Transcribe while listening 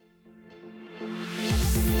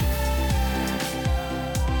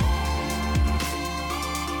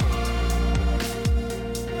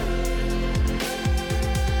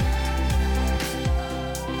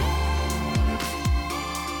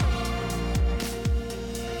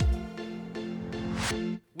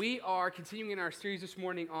We are continuing in our series this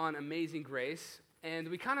morning on Amazing Grace, and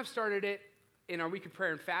we kind of started it in our week of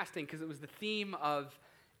prayer and fasting because it was the theme of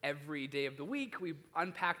every day of the week. We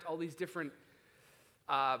unpacked all these different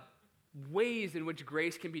ways in which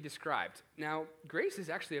grace can be described. Now, grace is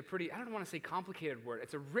actually a pretty, I don't want to say complicated word.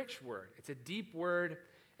 It's a rich word. It's a deep word,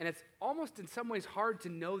 and it's almost in some ways hard to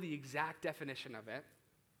know the exact definition of it,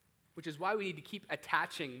 which is why we need to keep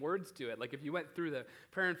attaching words to it. Like if you went through the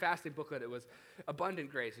prayer and fasting booklet, it was abundant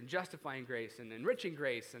grace and justifying grace and enriching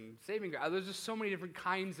grace and saving grace. There's just so many different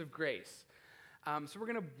kinds of grace. So we're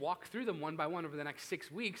going to walk through them one by one over the next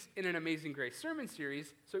 6 weeks in an Amazing Grace sermon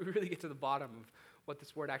series so we really get to the bottom of what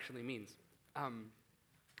this word actually means.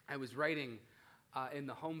 I was writing in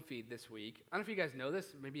the home feed this week. I don't know if you guys know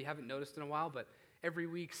this. Maybe you haven't noticed in a while, but every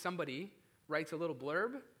week somebody writes a little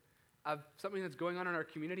blurb of something that's going on in our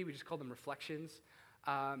community. We just call them reflections,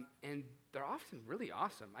 and they're often really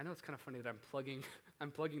awesome. I know it's kind of funny that I'm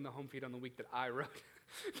plugging the home feed on the week that I wrote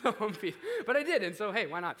the home feed, but I did, and so hey,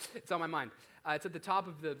 why not? It's on my mind. It's at the top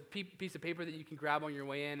of the piece of paper that you can grab on your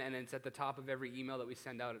way in, and it's at the top of every email that we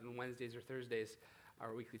send out on Wednesdays or Thursdays,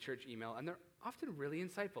 our weekly church email, and they're often really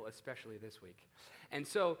insightful, especially this week. And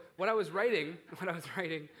so what I was writing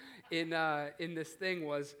in this thing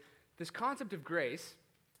was this concept of grace.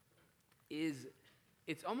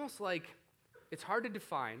 It's almost like it's hard to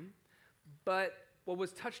define, but what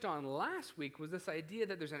was touched on last week was this idea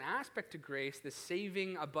that there's an aspect to grace, this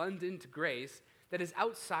saving, abundant grace, that is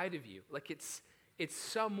outside of you. Like it's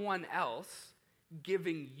someone else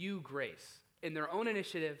giving you grace in their own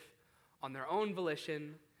initiative, on their own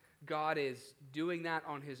volition. God is doing that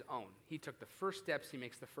on his own. He took the first steps, he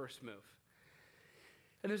makes the first move.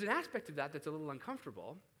 And there's an aspect of that that's a little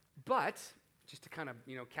uncomfortable, but just to kind of,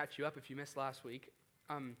 catch you up if you missed last week,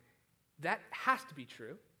 that has to be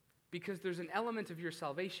true because there's an element of your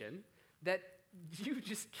salvation that you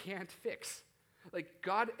just can't fix. Like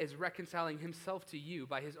God is reconciling himself to you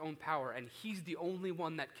by his own power, and he's the only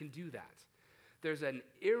one that can do that. There's an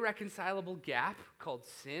irreconcilable gap called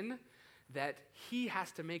sin that he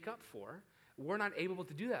has to make up for. We're not able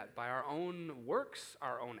to do that by our own works,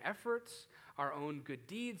 our own efforts, our own good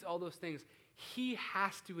deeds, all those things. He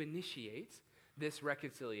has to initiate this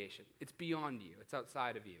reconciliation. It's beyond you. It's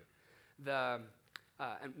outside of you.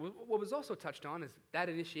 And what was also touched on is that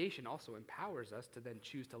initiation also empowers us to then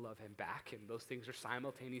choose to love him back, and those things are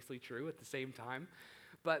simultaneously true at the same time.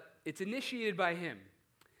 But it's initiated by him.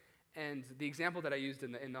 And the example that I used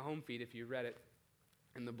in the home feed, if you read it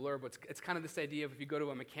in the blurb, it's kind of this idea of if you go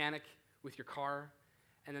to a mechanic with your car,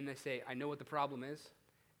 and then they say, "I know what the problem is,"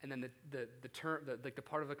 and then the term, the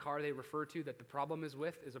part of the car they refer to that the problem is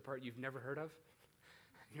with is a part you've never heard of.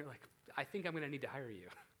 And you're like, I think I'm going to need to hire you.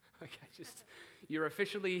 Like you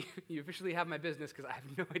officially have my business because I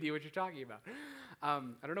have no idea what you're talking about. I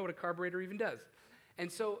don't know what a carburetor even does. And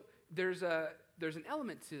so there's an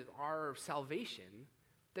element to our salvation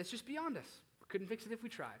that's just beyond us. We couldn't fix it if we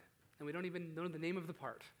tried, and we don't even know the name of the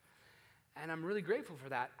part. And I'm really grateful for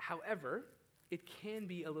that. However, it can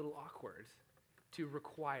be a little awkward to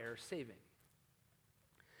require saving.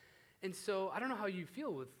 And so I don't know how you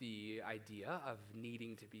feel with the idea of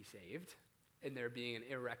needing to be saved and there being an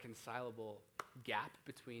irreconcilable gap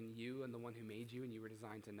between you and the one who made you and you were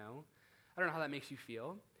designed to know. I don't know how that makes you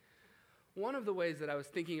feel. One of the ways that I was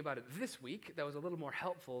thinking about it this week that was a little more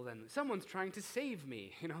helpful than someone's trying to save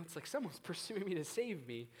me. It's like someone's pursuing me to save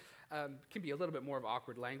me. Can be a little bit more of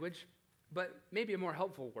awkward language, but maybe a more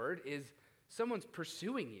helpful word is someone's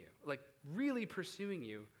pursuing you, like really pursuing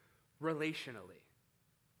you relationally,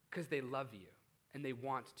 because they love you and they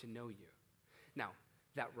want to know you. Now,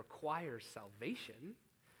 that requires salvation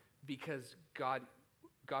because God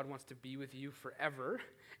wants to be with you forever.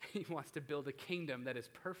 He wants to build a kingdom that is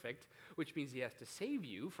perfect, which means he has to save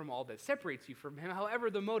you from all that separates you from him. However,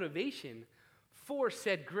 the motivation for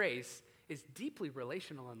said grace is deeply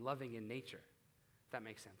relational and loving in nature, if that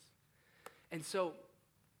makes sense. And so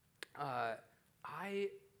I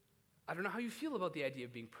don't know how you feel about the idea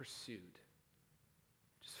of being pursued.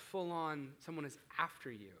 Just full on, someone is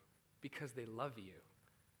after you because they love you.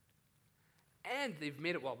 And they've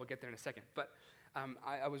made it, well, we'll get there in a second. But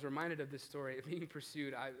I was reminded of this story of being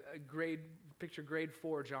pursued. Picture grade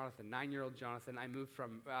 4 Jonathan, 9-year-old Jonathan. I moved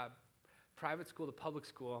from private school to public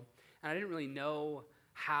school, and I didn't really know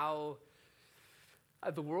how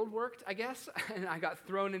the world worked, I guess. And I got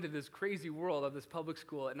thrown into this crazy world of this public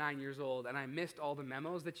school at 9 years old, and I missed all the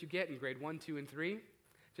memos that you get in grade 1, 2, and 3.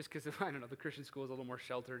 Just because, the Christian school was a little more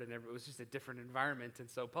sheltered and it was just a different environment. And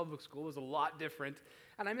so public school was a lot different.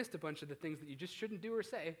 And I missed a bunch of the things that you just shouldn't do or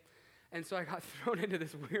say. And so I got thrown into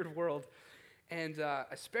this weird world. And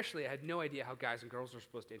especially, I had no idea how guys and girls are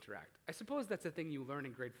supposed to interact. I suppose that's a thing you learn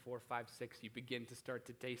in grade 4, 5, 6. You begin to start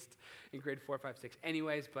to taste in grade 4, 5, 6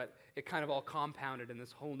 anyways, but it kind of all compounded in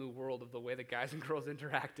this whole new world of the way that guys and girls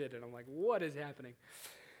interacted, and I'm like, what is happening?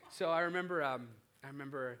 So I remember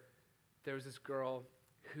there was this girl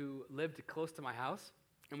who lived close to my house,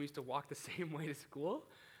 and we used to walk the same way to school,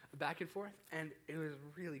 back and forth, and it was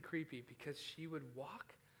really creepy because she would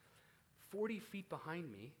walk 40 feet behind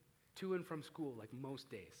me to and from school, like most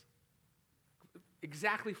days.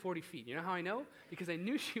 Exactly 40 feet. You know how I know? Because I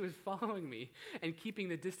knew she was following me and keeping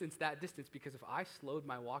the distance that distance, because if I slowed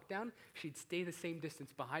my walk down, she'd stay the same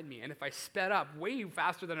distance behind me. And if I sped up way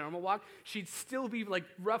faster than a normal walk, she'd still be like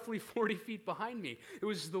roughly 40 feet behind me. It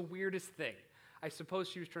was the weirdest thing. I suppose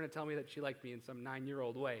she was trying to tell me that she liked me in some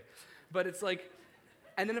 9-year-old way. But it's like,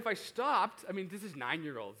 and then if I stopped, I mean, this is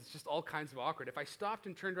 9-year-olds. It's just all kinds of awkward. If I stopped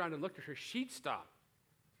and turned around and looked at her, she'd stop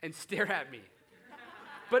and stare at me.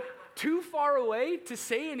 But too far away to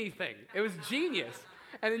say anything. It was genius.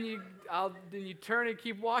 And then you turn and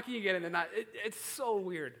keep walking again, and then it's so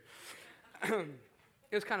weird. It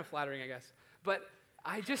was kind of flattering, I guess. But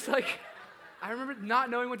I just I remember not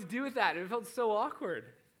knowing what to do with that, and it felt so awkward.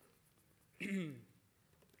 There's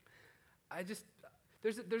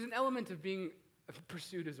an element of being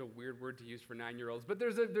pursued is a weird word to use for 9-year-olds, but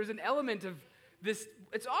there's an element of this,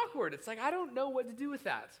 it's awkward. It's like, I don't know what to do with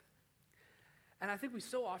that. And I think we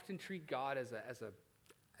so often treat God as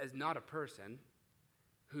not a person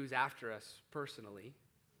who's after us personally,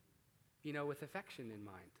 with affection in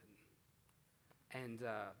mind and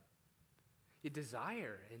a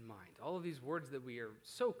desire in mind. All of these words that they're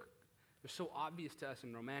so obvious to us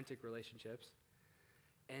in romantic relationships,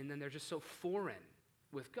 and then they're just so foreign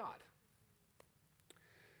with God.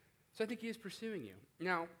 So I think he is pursuing you.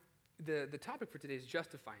 Now, the topic for today is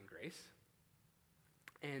justifying grace.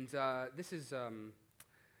 And this is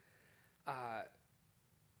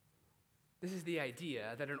the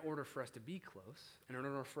idea that in order for us to be close, and in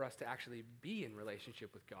order for us to actually be in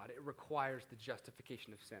relationship with God, it requires the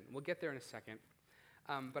justification of sin. We'll get there in a second,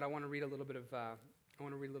 but I want to read a little bit of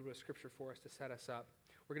scripture for us to set us up.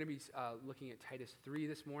 We're going to be looking at Titus 3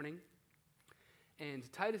 this morning.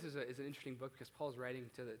 And Titus is an interesting book because Paul's writing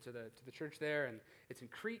to the church there, and it's in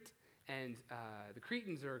Crete. And the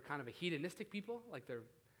Cretans are kind of a hedonistic people, like they're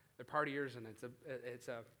partiers, and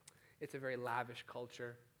it's a very lavish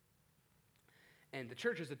culture. And the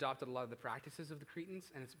church has adopted a lot of the practices of the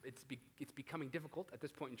Cretans, and it's becoming difficult at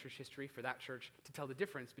this point in church history for that church to tell the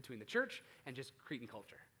difference between the church and just Cretan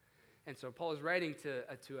culture. And so Paul is writing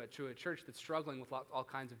to a church that's struggling with all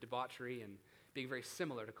kinds of debauchery and being very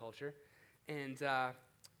similar to culture. And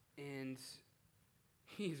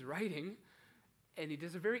he's writing, and he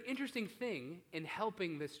does a very interesting thing in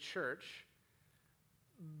helping this church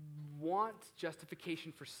want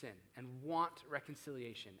justification for sin and want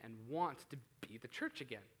reconciliation and want to be the church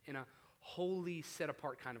again in a holy,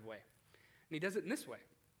 set-apart kind of way. And he does it in this way.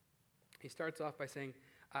 He starts off by saying,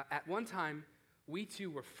 at one time, we too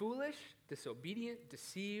were foolish, disobedient,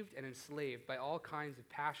 deceived, and enslaved by all kinds of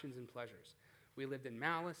passions and pleasures. We lived in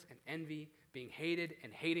malice and envy, being hated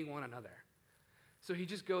and hating one another. So he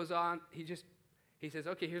just goes on, he says,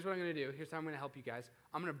 okay, here's what I'm going to do. Here's how I'm going to help you guys.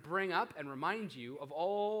 I'm going to bring up and remind you of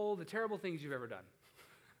all the terrible things you've ever done.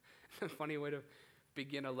 It's a funny way to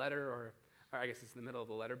begin a letter, or I guess it's in the middle of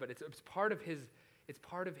the letter, but it's part of his,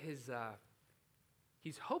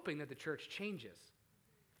 he's hoping that the church changes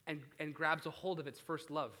and grabs a hold of its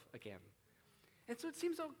first love again. And so it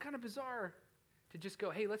seems so kind of bizarre to just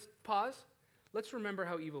go, hey, let's pause. Let's remember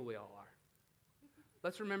how evil we all are.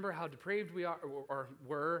 Let's remember how depraved we are,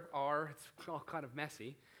 or it's all kind of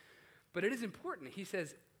messy. But it is important. He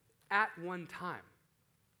says, at one time,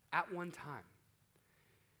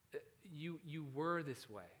 you were this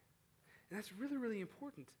way. And that's really, really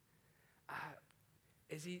important.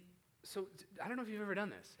 So I don't know if you've ever done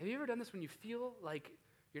this. Have you ever done this when you feel like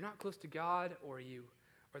you're not close to God, or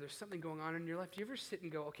there's something going on in your life? Do you ever sit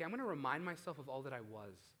and go, okay, I'm going to remind myself of all that I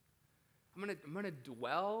was. I'm going to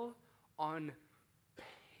dwell on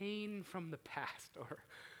pain from the past or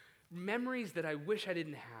memories that I wish I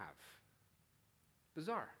didn't have.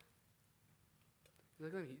 Bizarre.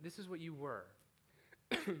 Like, this is what you were.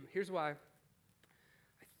 Here's why I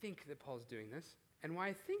think that Paul's doing this, and why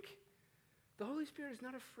I think the Holy Spirit is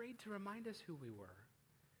not afraid to remind us who we were.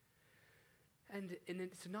 And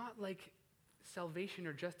it's not like salvation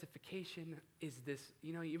or justification is this,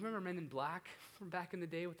 you remember Men in Black from back in the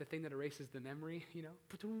day with the thing that erases the memory,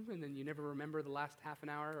 and then you never remember the last half an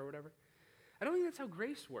hour or whatever? I don't think that's how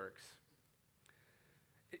grace works.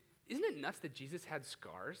 Isn't it nuts that Jesus had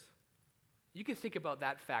scars? You can think about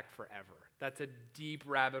that fact forever. That's a deep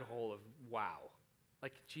rabbit hole of wow.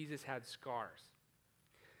 Like Jesus had scars.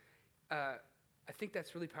 I think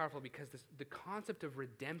that's really powerful because the concept of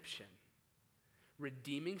redemption,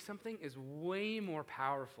 redeeming something, is way more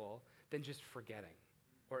powerful than just forgetting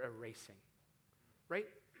or erasing, right?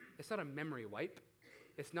 It's not a memory wipe.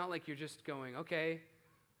 It's not like you're just going, okay,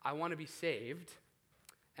 I want to be saved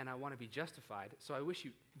and I want to be justified, so I wish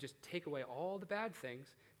you just take away all the bad things,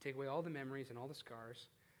 take away all the memories and all the scars,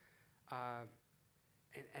 and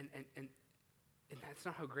that's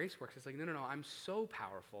not how grace works. It's like, no, I'm so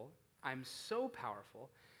powerful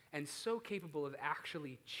and so capable of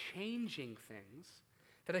actually changing things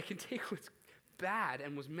that I can take what's bad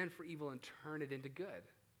and was meant for evil and turn it into good.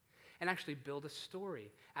 And actually build a story,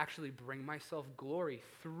 actually bring myself glory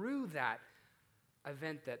through that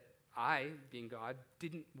event that I, being God,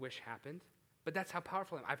 didn't wish happened. But that's how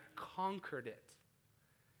powerful I am. I've conquered it.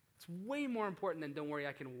 It's way more important than, don't worry,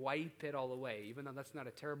 I can wipe it all away, even though that's not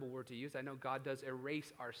a terrible word to use. I know God does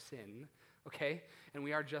erase our sin, okay? And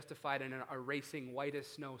we are justified in an erasing white as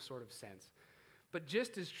snow sort of sense. But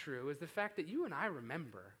just as true is the fact that you and I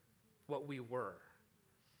remember what we were.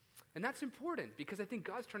 And that's important because I think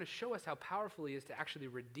God's trying to show us how powerful he is to actually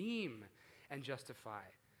redeem and justify,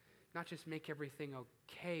 not just make everything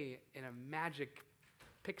okay in a magic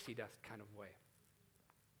pixie dust kind of way.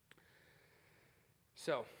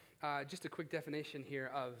 So, just a quick definition here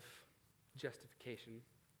of justification.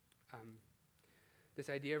 This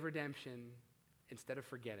idea of redemption, instead of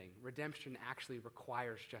forgetting, redemption actually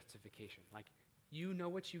requires justification. Like, you know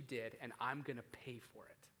what you did, and I'm going to pay for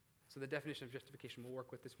it. So the definition of justification we'll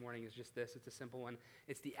work with this morning is just this. It's a simple one.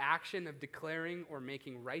 It's the action of declaring or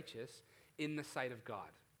making righteous in the sight of God.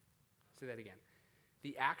 Say that again.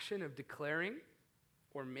 The action of declaring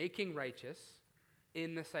or making righteous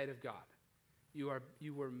in the sight of God.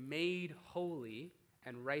 You were made holy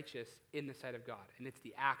and righteous in the sight of God, and it's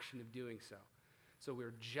the action of doing so. So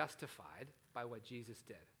we're justified by what Jesus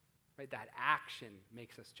did. Right? That action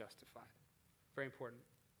makes us justified. Very important.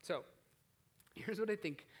 So here's what I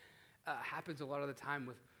think happens a lot of the time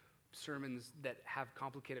with sermons that have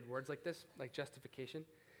complicated words like this, like justification,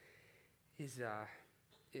 is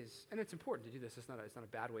and it's important to do this. It's not a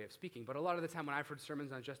bad way of speaking, but a lot of the time when I've heard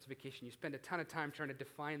sermons on justification, you spend a ton of time trying to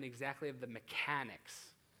define exactly the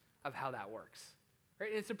mechanics of how that works. Right?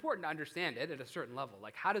 And it's important to understand it at a certain level.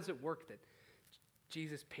 Like, how does it work that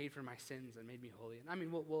Jesus paid for my sins and made me holy? And I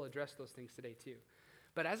mean, we'll address those things today too.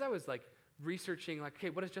 But as I was researching, okay,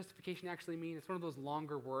 what does justification actually mean? It's one of those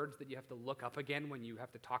longer words that you have to look up again when you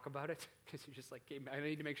have to talk about it, because you're just like, okay, I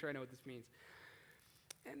need to make sure I know what this means.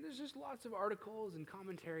 And there's just lots of articles and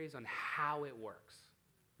commentaries on how it works,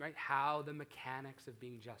 right? How the mechanics of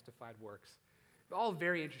being justified works. All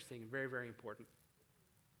very interesting and very, very important.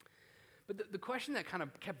 But the question that kind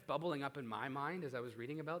of kept bubbling up in my mind as I was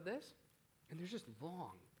reading about this, and there's just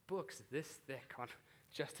long books this thick on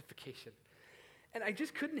justification. And I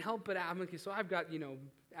just couldn't help but, I'm like, so I've got,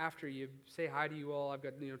 after you say hi to you all, I've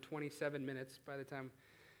got, 27 minutes by the time,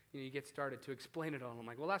 you get started to explain it all. I'm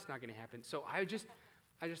like, well, that's not going to happen. So I just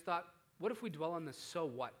thought, what if we dwell on the so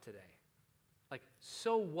what today? Like,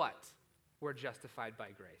 so what we're justified by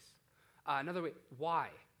grace? Another way, why?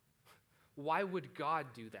 Why would God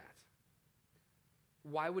do that?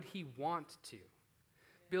 Why would he want to?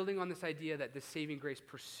 Building on this idea that this saving grace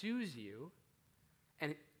pursues you,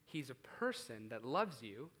 and he's a person that loves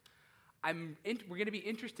you, we're going to be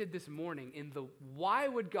interested this morning in the why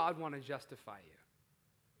would God want to justify you?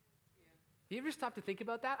 You ever stop to think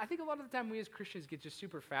about that? I think a lot of the time we as Christians get just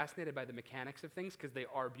super fascinated by the mechanics of things because they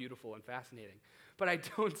are beautiful and fascinating. But I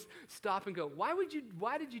don't stop and go, why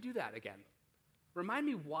did you do that again? Remind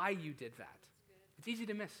me why you did that. It's easy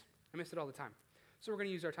to miss. I miss it all the time. So we're going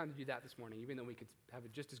to use our time to do that this morning, even though we could have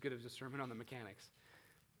it just as good as a sermon on the mechanics.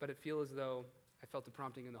 But it feels as though I felt the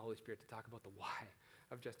prompting in the Holy Spirit to talk about the why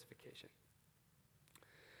of justification.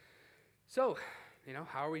 So,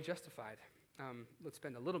 how are we justified? Let's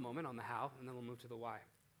spend a little moment on the how, and then we'll move to the why.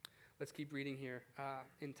 Let's keep reading here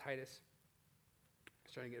in Titus,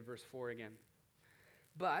 starting at verse 4 again.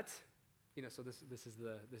 But, so this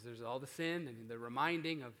is all the sin and the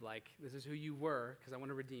reminding of this is who you were, because I want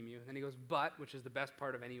to redeem you. And then he goes, but, which is the best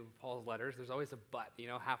part of any of Paul's letters. There's always a but,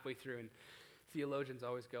 halfway through, and theologians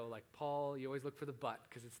always go like, Paul, you always look for the but,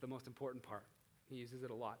 because it's the most important part. He uses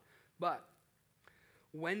it a lot. But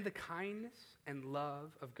when the kindness and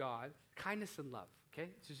love of God, kindness and love, okay?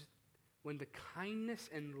 It's just when the kindness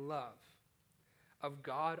and love of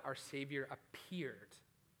God our Savior appeared.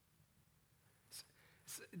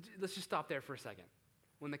 Let's just stop there for a second.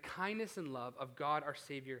 When the kindness and love of God our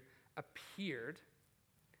Savior appeared,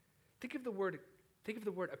 Think of the word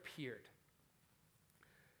appeared.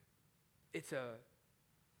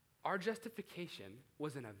 Our justification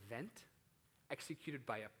was an event executed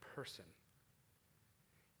by a person.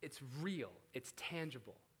 It's real, it's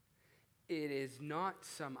tangible. It is not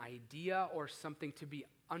some idea or something to be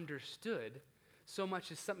understood so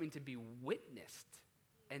much as something to be witnessed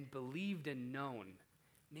and believed and known.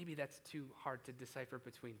 Maybe that's too hard to decipher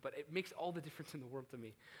between, but it makes all the difference in the world to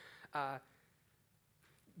me.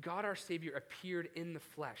 God our Savior appeared in the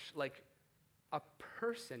flesh, like a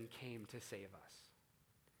person came to save us.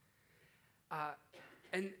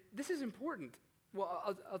 And this is important.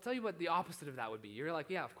 Well, I'll tell you what the opposite of that would be. You're like,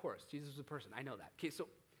 yeah, of course, Jesus was a person. I know that. Okay,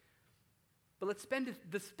 but let's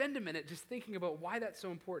spend a minute just thinking about why that's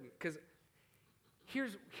so important, because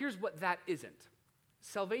here's what that isn't.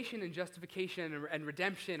 Salvation and justification and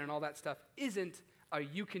redemption and all that stuff isn't a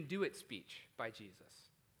you can do it speech by Jesus.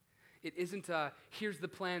 It isn't a here's the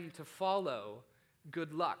plan to follow,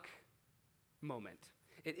 good luck moment.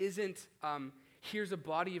 It isn't here's a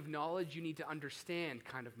body of knowledge you need to understand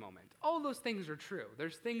kind of moment. All those things are true.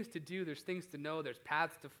 There's things to do, there's things to know, there's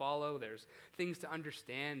paths to follow, there's things to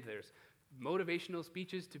understand, there's motivational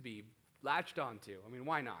speeches to be latched onto. I mean,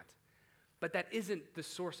 why not? But that isn't the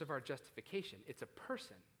source of our justification. It's a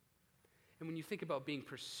person. And when you think about being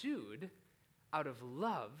pursued out of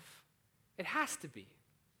love, it has to be.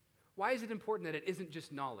 Why is it important that it isn't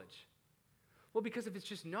just knowledge? Well, because if it's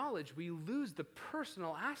just knowledge, we lose the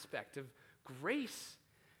personal aspect of grace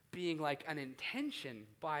being like an intention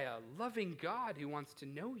by a loving God who wants to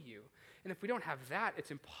know you. And if we don't have that, it's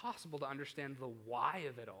impossible to understand the why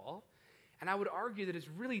of it all. And I would argue that it's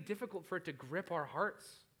really difficult for it to grip our hearts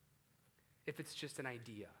if it's just an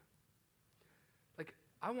idea. Like,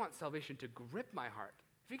 I want salvation to grip my heart.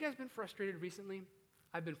 Have you guys been frustrated recently?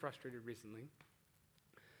 I've been frustrated recently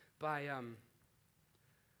by,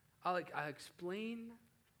 I'll explain,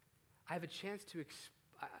 I have a chance to,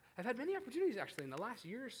 I've had many opportunities actually in the last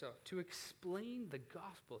year or so to explain the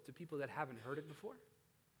gospel to people that haven't heard it before.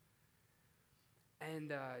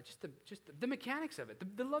 And just the mechanics of it,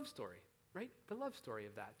 the love story, right? The love story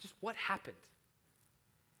of that, just what happened.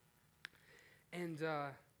 And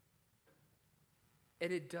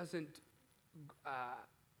it doesn't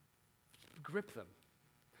grip them.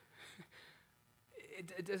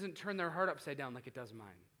 It doesn't turn their heart upside down like it does mine.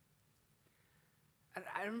 And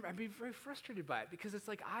I'd be very frustrated by it because it's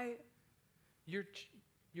like you're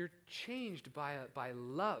changed by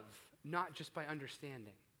love, not just by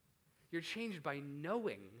understanding. You're changed by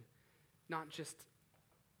knowing, not just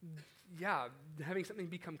having something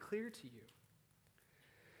become clear to you.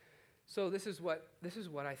 So this is what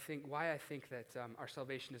I think, why I think that our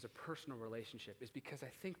salvation is a personal relationship, is because I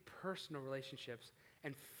think personal relationships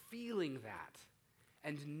and feeling that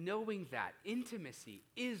and knowing that intimacy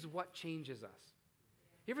is what changes us.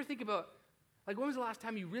 You ever think about, like, when was the last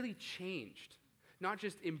time you really changed, not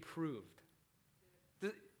just improved?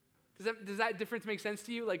 Does that difference make sense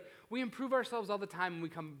to you? Like, we improve ourselves all the time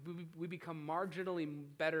and we become marginally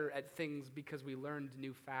better at things because we learned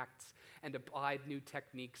new facts and applied new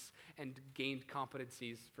techniques and gained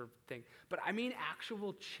competencies for things. But I mean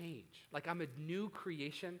actual change. Like, I'm a new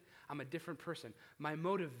creation. I'm a different person. My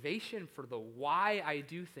motivation for the why I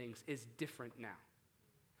do things is different now.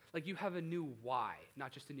 Like, you have a new why,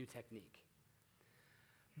 not just a new technique.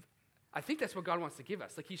 I think that's what God wants to give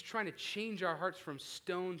us. Like, he's trying to change our hearts from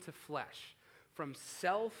stone to flesh, from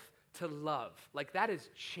self to love. Like, that is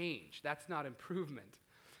change. That's not improvement.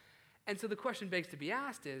 And so the question begs to be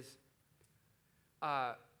asked is,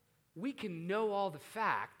 we can know all the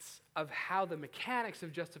facts of how the mechanics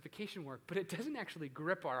of justification work, but it doesn't actually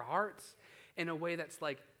grip our hearts in a way that's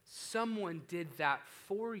like, someone did that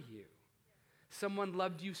for you. Someone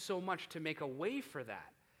loved you so much to make a way for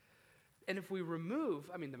that. And if we remove,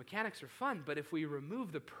 I mean, the mechanics are fun, but if we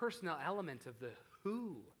remove the personal element of the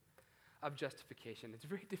who of justification, it's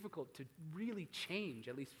very difficult to really change,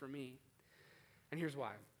 at least for me. And here's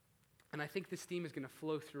why. And I think this theme is going to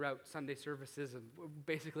flow throughout Sunday services and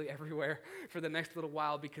basically everywhere for the next little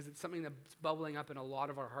while, because it's something that's bubbling up in a lot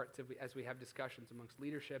of our hearts as we have discussions amongst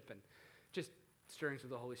leadership and just stirrings of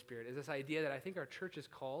the Holy Spirit, is this idea that I think our church is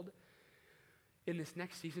called in this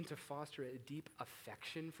next season to foster a deep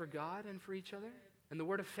affection for God and for each other. And the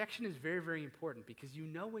word affection is very, very important, because you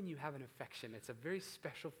know when you have an affection, it's a very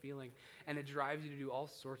special feeling, and it drives you to do all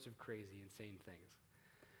sorts of crazy, insane things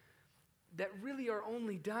that really are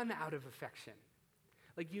only done out of affection.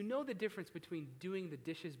 Like, you know the difference between doing the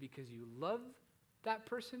dishes because you love that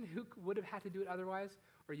person who would have had to do it otherwise,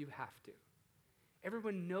 or you have to.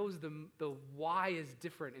 Everyone knows the why is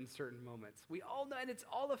different in certain moments. We all know, and it's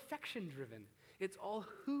all affection-driven. It's all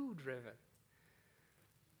who-driven.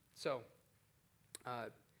 So,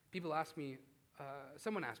 people ask me,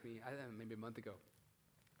 someone asked me, maybe a month ago,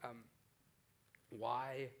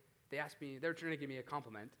 why, they were trying to give me a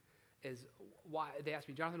compliment, they asked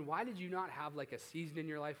me, Jonathan, why did you not have like a season in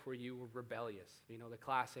your life where you were rebellious? You know, the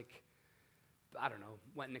classic, I don't know,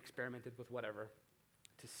 went and experimented with whatever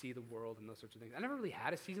to see the world and those sorts of things. I never really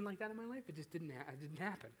had a season like that in my life. It just didn't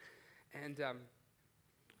happen. And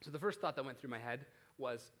so the first thought that went through my head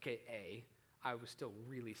was, okay, I was still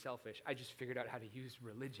really selfish. I just figured out how to use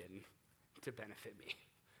religion to benefit me,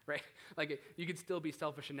 right? Like, you could still be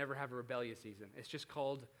selfish and never have a rebellious season. It's just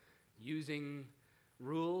called using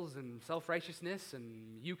rules and self-righteousness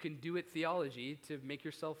and you can do it theology to make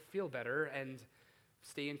yourself feel better and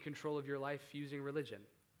stay in control of your life using religion.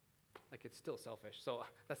 Like, it's still selfish. So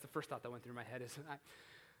that's the first thought that went through my head is,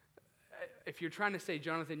 if you're trying to say,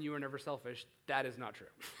 Jonathan, you were never selfish, that is not true.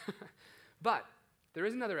 But there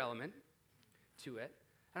is another element to it,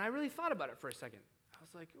 and I really thought about it for a second. I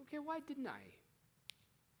was like, okay, why didn't I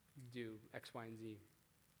do X, Y, and Z?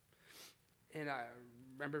 And I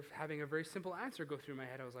remember having a very simple answer go through my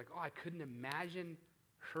head. I was like, I couldn't imagine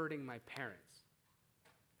hurting my parents.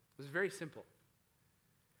 It was very simple.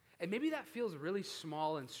 And maybe that feels really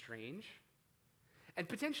small and strange, and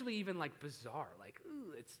potentially even like bizarre. Like,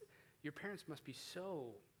 your parents must be so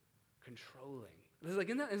controlling. It's like,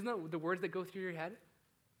 isn't that the words that go through your head?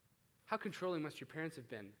 How controlling must your parents have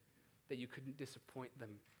been that you couldn't disappoint them?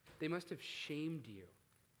 They must have shamed you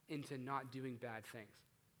into not doing bad things.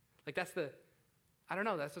 Like, that's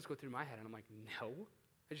what's going through my head. And I'm like, no,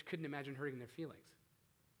 I just couldn't imagine hurting their feelings.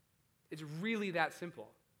 It's really that simple.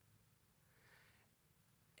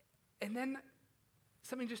 And then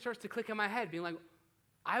something just starts to click in my head, being like,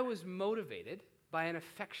 I was motivated by an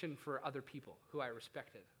affection for other people who I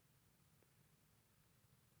respected.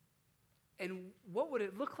 And what would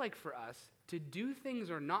it look like for us to do things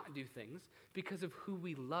or not do things because of who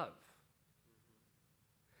we love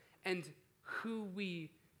and who we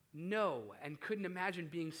know and couldn't imagine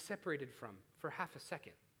being separated from for half a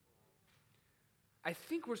second? I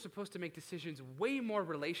think we're supposed to make decisions way more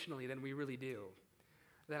relationally than we really do,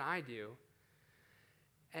 than I do.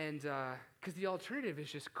 And because the alternative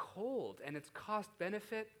is just cold, and it's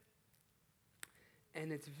cost-benefit,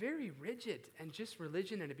 and it's very rigid and just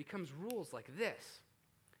religion, and it becomes rules like this.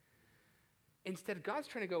 Instead, God's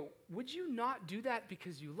trying to go, would you not do that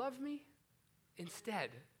because you love me?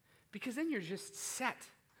 Instead, because then you're just set.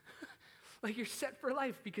 Like, you're set for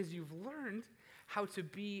life because you've learned how to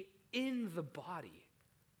be in the body.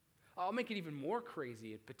 I'll make it even more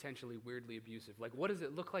crazy and potentially weirdly abusive. Like, what does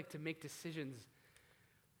it look like to make decisions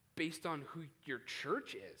based on who your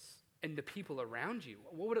church is and the people around you?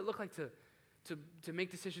 What would it look like to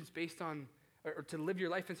make decisions based on, or to live your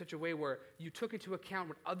life in such a way where you took into account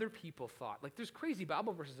what other people thought? Like, there's crazy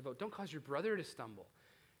Bible verses about don't cause your brother to stumble.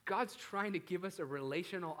 God's trying to give us a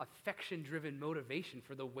relational, affection-driven motivation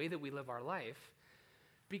for the way that we live our life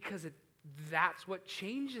because that's what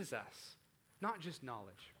changes us, not just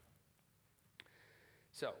knowledge.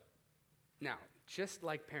 So, now, just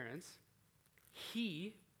like parents,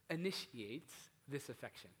 he initiates this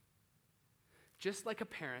affection. Just like a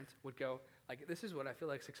parent would go, like, this is what I feel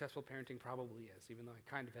like successful parenting probably is, even though I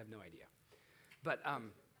kind of have no idea. But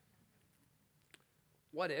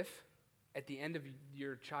what if, at the end of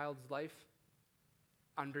your child's life,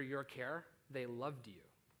 under your care, they loved you?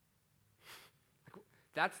 Like,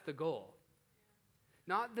 that's the goal.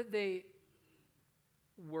 Not that they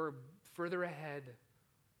were further ahead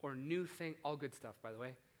or new things, all good stuff, by the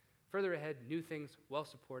way. Further ahead, new things,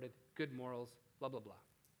 well-supported, good morals, blah, blah, blah.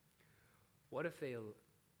 What if they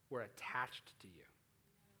were attached to you?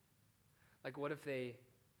 Like, what if they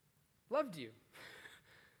loved you?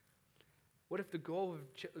 What if the goal was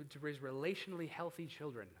to raise relationally healthy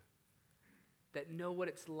children that know what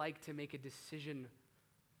it's like to make a decision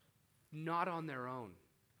not on their own,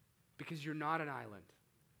 because you're not an island.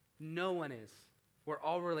 No one is. We're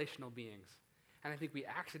all relational beings. And I think we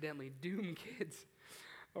accidentally doom kids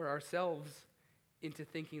or ourselves into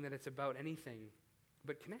thinking that it's about anything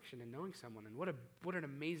but connection and knowing someone. And what an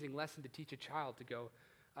amazing lesson to teach a child to go,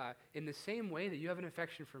 in the same way that you have an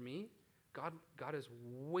affection for me, God is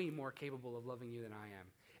way more capable of loving you than I am.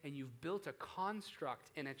 And you've built a construct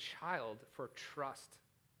in a child for trust.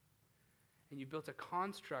 And you've built a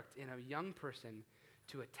construct in a young person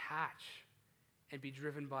to attach and be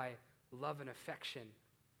driven by love and affection,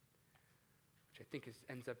 which I think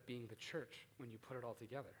ends up being the church when you put it all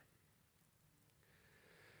together.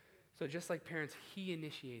 So just like parents, he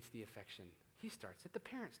initiates the affection. He starts it. The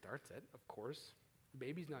parent starts it, of course. The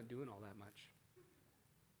baby's not doing all that much.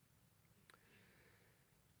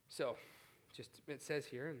 So, just it says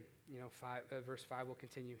here, and verse 5 will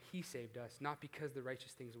continue, he saved us, not because the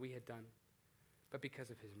righteous things we had done, but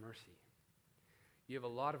because of his mercy. You have a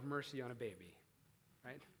lot of mercy on a baby,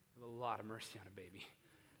 right? You have a lot of mercy on a baby.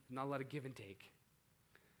 Not a lot of give and take.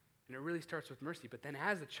 And it really starts with mercy. But then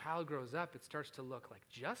as the child grows up, it starts to look like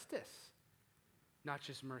justice, not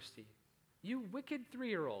just mercy. You wicked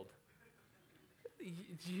 3-year-old.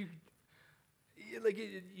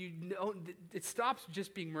 It stops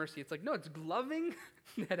just being mercy. It's like, no, it's loving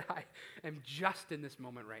that I am just in this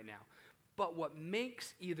moment right now. But what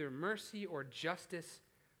makes either mercy or justice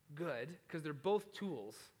good, because they're both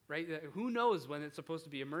tools, right? Who knows when it's supposed to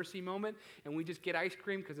be a mercy moment and we just get ice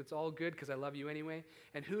cream because it's all good because I love you anyway,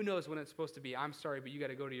 and who knows when it's supposed to be, I'm sorry, but you got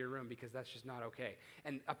to go to your room because that's just not okay.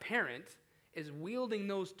 And a parent is wielding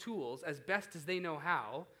those tools as best as they know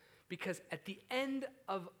how, because at the end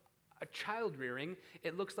of a child rearing,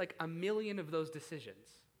 it looks like a million of those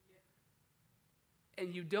decisions.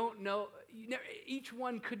 And you don't know, each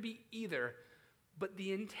one could be either, but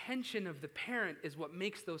the intention of the parent is what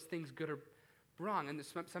makes those things good or wrong. And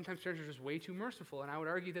sometimes parents are just way too merciful, and I would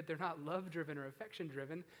argue that they're not love-driven or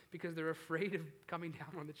affection-driven because they're afraid of coming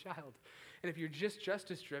down on the child. And if you're just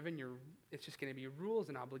justice-driven, it's just going to be rules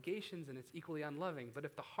and obligations, and it's equally unloving. But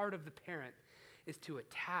if the heart of the parent is to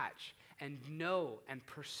attach and know and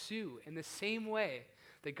pursue in the same way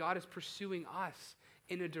that God is pursuing us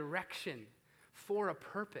in a direction for a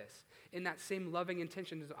purpose, in that same loving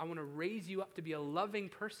intention, I want to raise you up to be a loving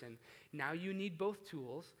person. Now you need both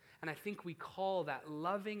tools, and I think we call that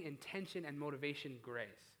loving intention and motivation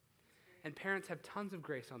grace. And parents have tons of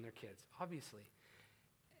grace on their kids, obviously,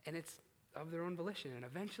 and it's of their own volition, and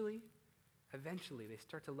eventually they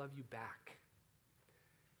start to love you back.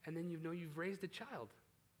 And then you've raised a child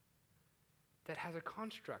that has a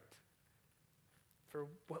construct for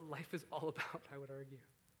what life is all about, I would argue.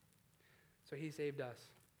 So he saved us,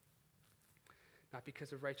 not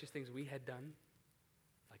because of righteous things we had done,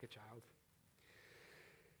 like a child,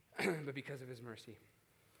 but because of his mercy.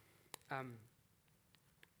 I'm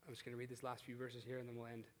just going to read these last few verses here, and then we'll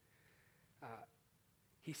end.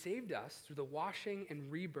 He saved us through the washing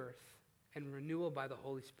and rebirth and renewal by the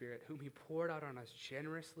Holy Spirit, whom he poured out on us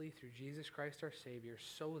generously through Jesus Christ our Savior,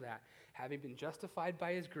 so that, having been justified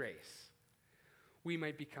by his grace, we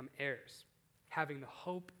might become heirs, having the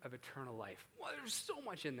hope of eternal life. Well, there's so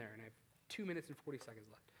much in there, and I have 2 minutes and 40 seconds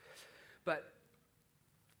left. But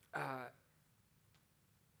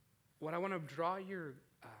what I want to draw your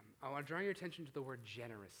attention to the word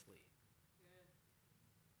generously.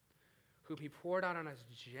 Whom he poured out on us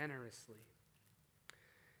generously.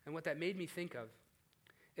 And what that made me think of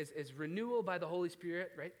is renewal by the Holy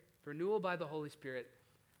Spirit, right? Renewal by the Holy Spirit.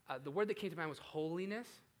 The word that came to mind was holiness.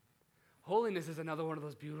 Holiness is another one of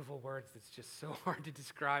those beautiful words that's just so hard to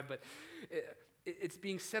describe, but it's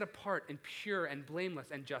being set apart and pure and blameless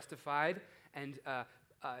and justified and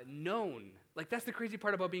known. Like, that's the crazy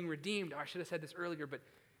part about being redeemed. Oh, I should have said this earlier, but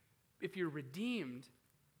if you're redeemed,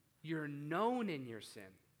 you're known in your sin.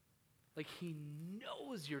 Like, he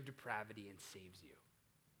knows your depravity and saves you.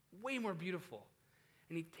 Way more beautiful.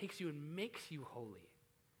 And he takes you and makes you holy.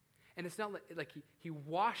 And it's not like he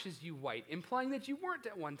washes you white, implying that you weren't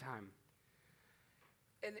at one time.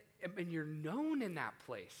 And you're known in that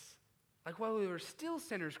place. Like, while we were still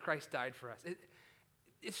sinners, Christ died for us.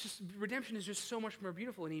 It's just, redemption is just so much more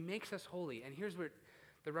beautiful, and he makes us holy. And here's where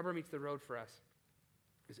the rubber meets the road for us.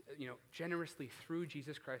 Is, generously through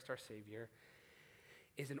Jesus Christ our Savior,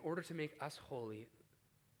 is in order to make us holy,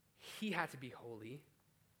 he had to be holy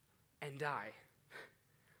and die.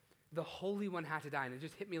 The Holy One had to die, and it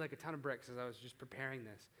just hit me like a ton of bricks as I was just preparing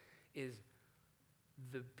this, is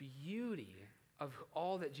the beauty of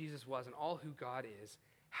all that Jesus was and all who God is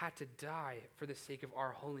had to die for the sake of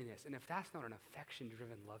our holiness. And if that's not an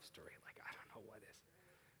affection-driven love story, like, I don't know what is,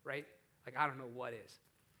 right? Like, I don't know what is.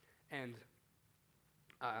 And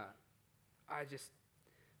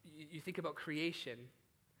you think about creation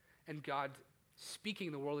and God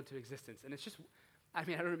speaking the world into existence, and it's just, I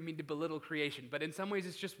don't mean to belittle creation, but in some ways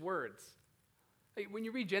it's just words. Like, when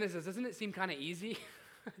you read Genesis, doesn't it seem kind of easy?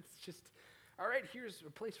 It's just, all right, here's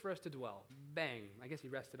a place for us to dwell. Bang. I guess he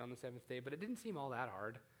rested on the seventh day, but it didn't seem all that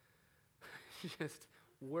hard. Just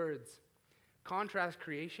words. Contrast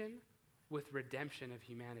creation with redemption of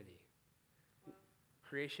humanity.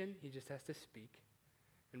 Creation, he just has to speak.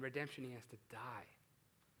 And redemption, he has to die.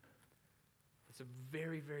 It's a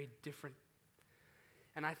very, very different.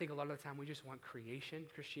 And I think a lot of the time we just want creation,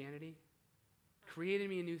 Christianity. Created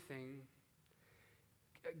me a new thing.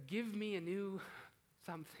 give me a new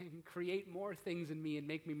something, create more things in me and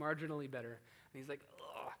make me marginally better. And he's like,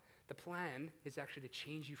 ugh. The plan is actually to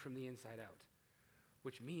change you from the inside out,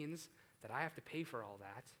 which means that I have to pay for all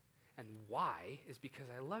that. And why is because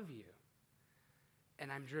I love you.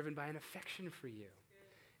 And I'm driven by an affection for you.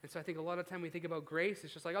 And so I think a lot of time we think about grace,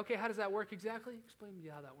 it's just like, okay, how does that work exactly? Explain to me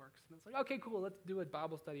how that works. And it's like, okay, cool, let's do a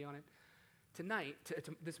Bible study on it. Tonight,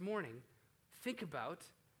 this morning, think about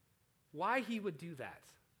why he would do that.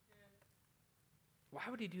 Why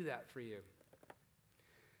would he do that for you?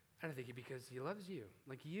 I don't think because he loves you,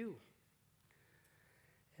 like you.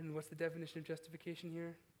 And what's the definition of justification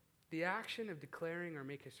here? The action of declaring or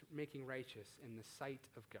making righteous in the sight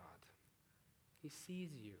of God. He sees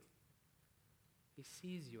you. He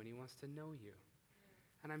sees you and he wants to know you.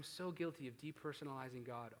 And I'm so guilty of depersonalizing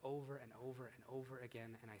God over and over and over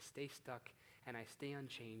again, and I stay stuck and I stay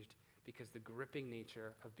unchanged because the gripping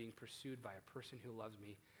nature of being pursued by a person who loves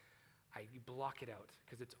me, I block it out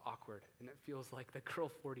because it's awkward and it feels like the girl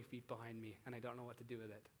 40 feet behind me and I don't know what to do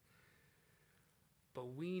with it.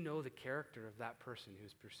 But we know the character of that person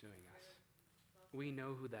who's pursuing us. We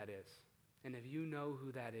know who that is. And if you know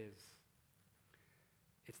who that is,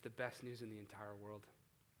 it's the best news in the entire world.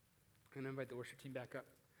 I'm going to invite the worship team back up.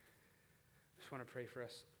 I just want to pray for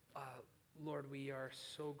us. Lord, we are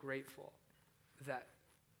so grateful that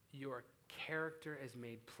your character is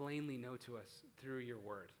made plainly known to us through your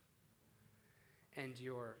word. And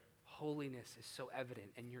your holiness is so evident,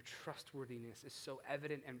 and your trustworthiness is so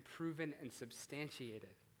evident and proven and substantiated.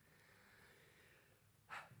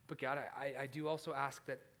 But God, I do also ask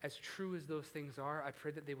that as true as those things are, I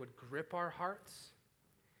pray that they would grip our hearts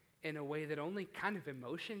in a way that only kind of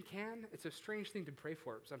emotion can. It's a strange thing to pray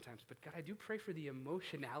for sometimes, but God, I do pray for the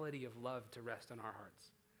emotionality of love to rest on our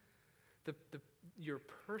hearts. Your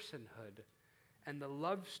personhood and the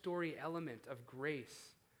love story element of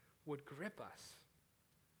grace would grip us.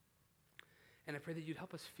 And I pray that you'd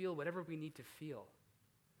help us feel whatever we need to feel.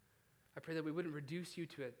 I pray that we wouldn't reduce you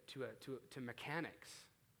to mechanics.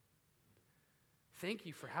 Thank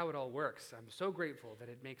you for how it all works. I'm so grateful that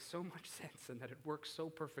it makes so much sense and that it works so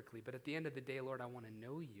perfectly. But at the end of the day, Lord, I want to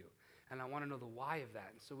know you, and I want to know the why of that.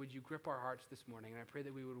 And so would you grip our hearts this morning? And I pray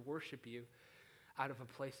that we would worship you out of a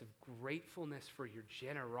place of gratefulness for your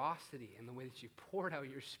generosity and the way that you poured out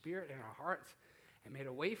your Spirit in our hearts and made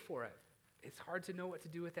a way for it. It's hard to know what to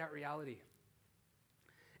do with that reality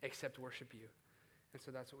except worship you. And so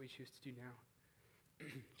that's what we choose to do now.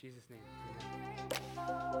 In Jesus' name, amen.